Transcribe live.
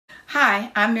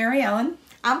Hi, I'm Mary Ellen.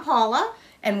 I'm Paula.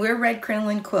 And we're Red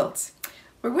Crinoline Quilts.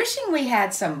 We're wishing we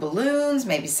had some balloons,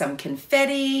 maybe some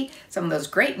confetti, some of those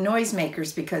great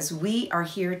noisemakers because we are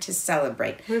here to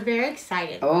celebrate. We're very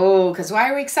excited. Oh, because why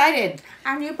are we excited?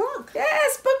 Our new book.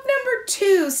 Yes, book number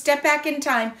 2, Step Back in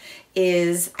Time,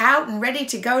 is out and ready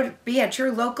to go to be at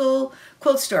your local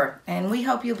quilt store. And we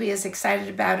hope you'll be as excited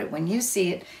about it when you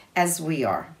see it as we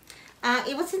are.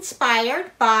 It was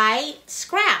inspired by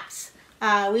scraps.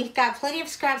 We've got plenty of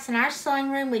scraps in our sewing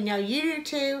room. We know you do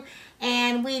too.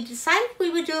 And we decided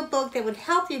we would do a book that would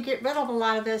help you get rid of a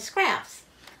lot of those scraps.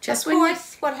 Of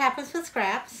course, what happens with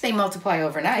scraps? They multiply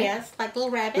overnight. Yes, like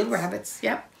little rabbits. Little rabbits,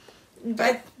 yep.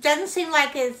 But it doesn't seem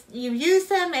like you use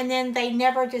them and then they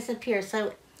never disappear.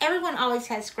 So everyone always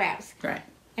has scraps. Right.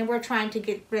 And we're trying to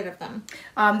get rid of them.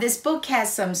 This book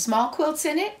has some small quilts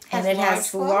in it, and it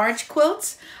has large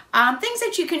quilts. Things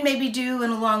that you can maybe do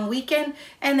in a long weekend,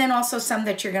 and then also some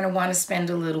that you're going to want to spend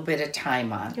a little bit of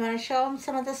time on. You want to show them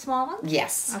some of the small ones?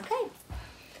 Yes. Okay.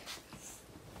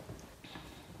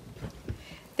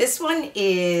 This one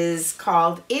is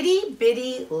called Itty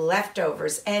Bitty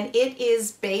Leftovers, and it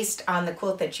is based on the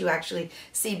quilt that you actually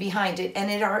see behind it, and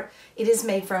it is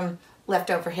made from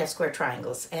leftover half square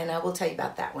triangles, and I will tell you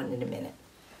about that one in a minute.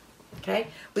 Okay,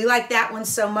 we like that one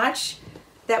so much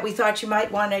that we thought you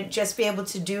might want to just be able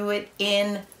to do it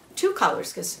in 2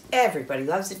 colors because everybody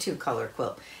loves a 2-color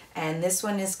quilt, and this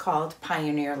one is called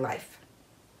Pioneer Life.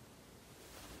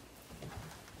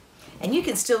 And you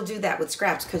can still do that with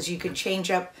scraps because you can change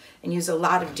up and use a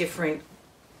lot of different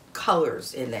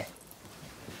colors in it.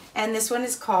 And this one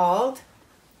is called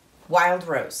Wild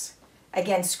Rose.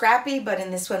 Again, scrappy, but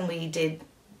in this one we did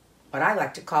what I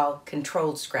like to call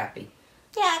controlled scrappy.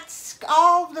 Yeah, it's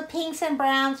all the pinks and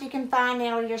browns you can find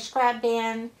in your scrap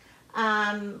bin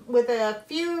with a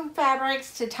few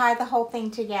fabrics to tie the whole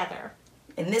thing together.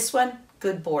 In this one,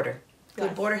 good border. Good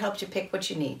Yes. border helps you pick what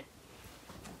you need.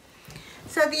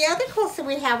 So the other quilts that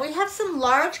we have some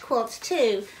large quilts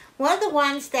too. One of the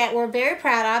ones that we're very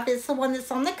proud of is the one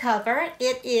that's on the cover.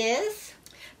 It is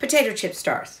Potato chip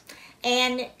stars.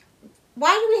 And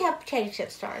why do we have potato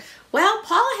chip stars? Well,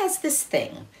 Paula has this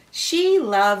thing. She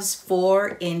loves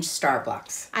 4-inch star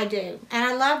blocks. I do. And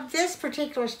I love this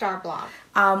particular star block.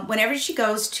 Whenever she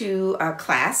goes to a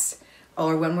class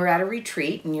or when we're at a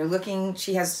retreat and you're looking,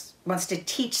 wants to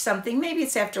teach something, maybe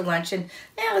it's after lunch and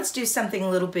let's do something a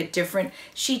little bit different.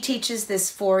 She teaches this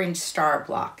 4-inch star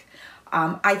block.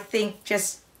 I think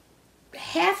just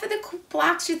half of the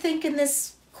blocks you think in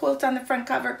this quilt on the front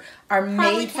cover are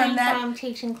Probably made from that. From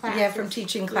teaching classes. Yeah, from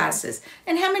teaching classes.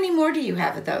 And how many more do you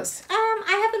have of those?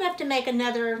 I have enough to make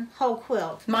another whole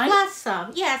quilt. Mine? Plus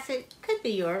some. Yes, it could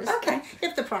be yours. Okay.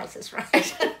 If the price is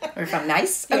right. Or if I'm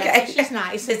nice? Yes, Okay. she's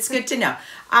nice. It's good to know.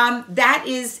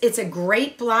 It's a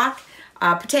great block.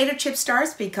 Potato chip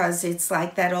stars because it's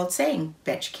like that old saying,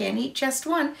 bet you can't eat just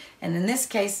one. And in this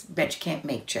case, bet you can't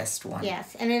make just one.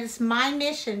 Yes, and it is my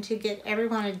mission to get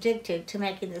everyone addicted to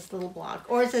making this little block,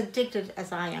 or as addicted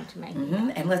as I am to making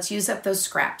it. And let's use up those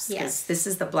scraps because Yes. this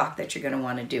is the block that you're going to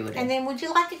want to do it in. And then would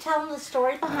you like to tell them the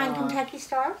story behind Kentucky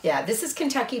Stars? Yeah, this is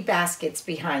Kentucky Baskets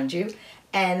behind you.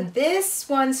 And this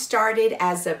one started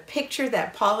as a picture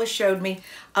that Paula showed me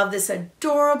of this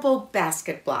adorable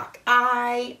basket block.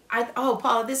 Oh,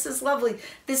 Paula, this is lovely.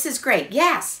 This is great.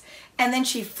 Yes. And then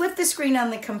she flipped the screen on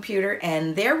the computer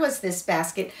and there was this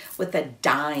basket with a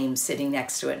dime sitting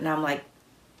next to it. And I'm like,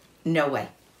 no way.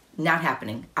 Not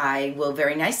happening. I will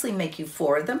very nicely make you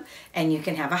 4 of them and you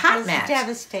can have a hot match.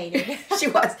 Devastated. She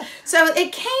was. So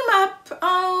it came up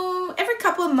every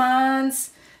couple of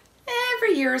months,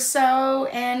 every year or so,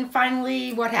 and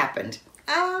finally what happened?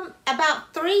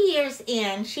 About 3 years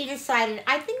in, she decided,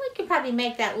 I think we could probably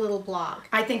make that little block.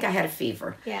 I think I had a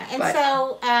fever. Yeah, and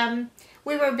so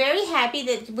we were very happy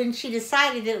that when she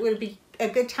decided that it would be a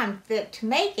good time to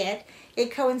make it,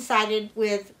 it coincided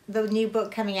with the new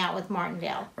book coming out with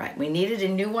Martindale. Right, we needed a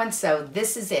new one, so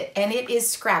this is it. And it is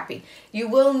scrappy. You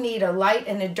will need a light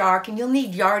and a dark, and you'll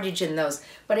need yardage in those.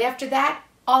 But after that,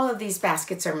 all of these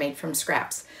baskets are made from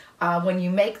scraps. When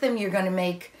you make them, you're going to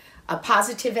make a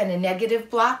positive and a negative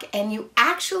block, and you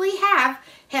actually have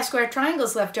half square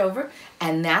triangles left over,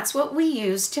 and that's what we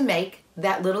use to make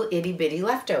that little itty bitty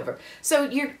leftover. So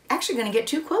you're actually going to get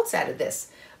 2 quilts out of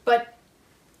this. But,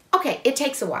 okay, it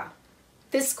takes a while.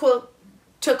 This quilt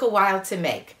took a while to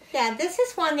make. Yeah, this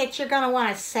is one that you're going to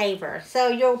want to savor. So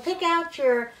you'll pick out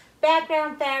your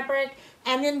background fabric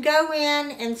and then go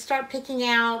in and start picking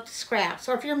out scraps.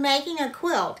 Or if you're making a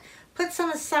quilt, put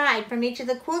some aside from each of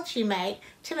the quilts you make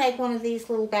to make one of these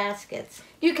little baskets.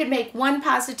 You could make 1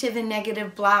 positive and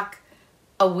negative block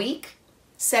a week,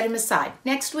 set them aside.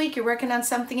 Next week, you're working on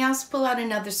something else, pull out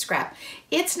another scrap.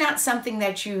 It's not something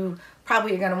that you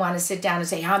probably are going to want to sit down and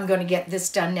say, I'm going to get this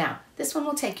done now. This one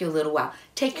will take you a little while.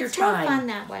 Take your time. It's more fun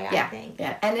that way, I think.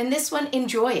 Yeah, and in this one,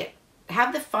 enjoy it.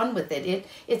 Have the fun with it.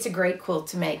 It's a great quilt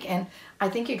to make, and I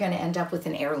think you're going to end up with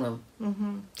an heirloom.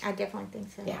 Mm-hmm. I definitely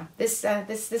think so. Yeah, this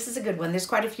is a good one. There's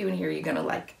quite a few in here you're going to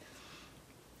like.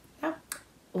 Yeah.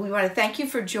 We want to thank you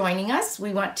for joining us.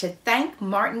 We want to thank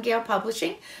Martingale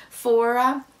Publishing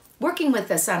for working with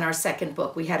us on our second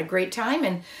book. We had a great time,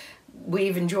 and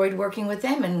we've enjoyed working with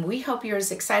them, and we hope you're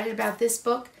as excited about this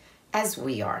book as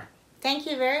we are. Thank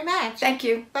you very much. Thank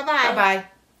you. Bye-bye. Bye-bye.